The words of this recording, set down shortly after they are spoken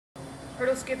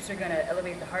Hurdle skips are going to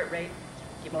elevate the heart rate,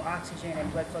 get more oxygen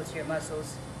and blood flow to your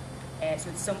muscles. And so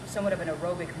it's somewhat of an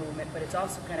aerobic movement, but it's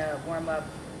also going to warm up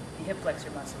the hip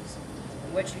flexor muscles.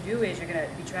 And what you do is you're going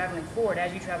to be traveling forward.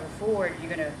 As you travel forward,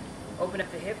 you're going to open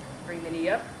up the hip, bring the knee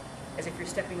up, as if you're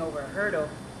stepping over a hurdle,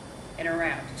 and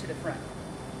around to the front.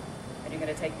 And you're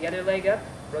going to take the other leg up,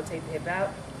 rotate the hip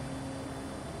out,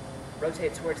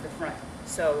 rotate it towards the front.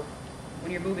 So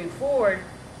when you're moving forward,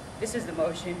 this is the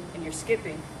motion, and you're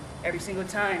skipping every single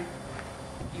time.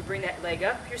 You bring that leg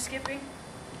up, you're skipping,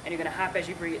 and you're going to hop as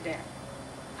you bring it down.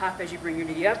 Hop as you bring your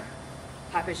knee up,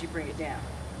 hop as you bring it down.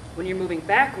 When you're moving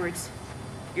backwards,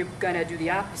 you're going to do the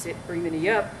opposite. Bring the knee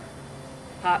up,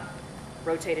 hop,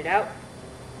 rotate it out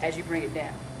as you bring it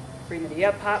down. Bring the knee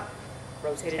up, hop,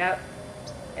 rotate it out,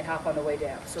 and hop on the way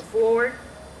down. So forward,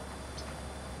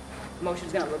 the motion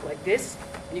is going to look like this.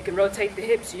 And you can rotate the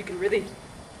hips so you can really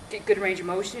get good range of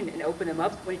motion and open them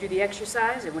up when you do the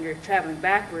exercise. And when you're traveling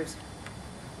backwards,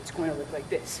 it's going to look like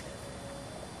this.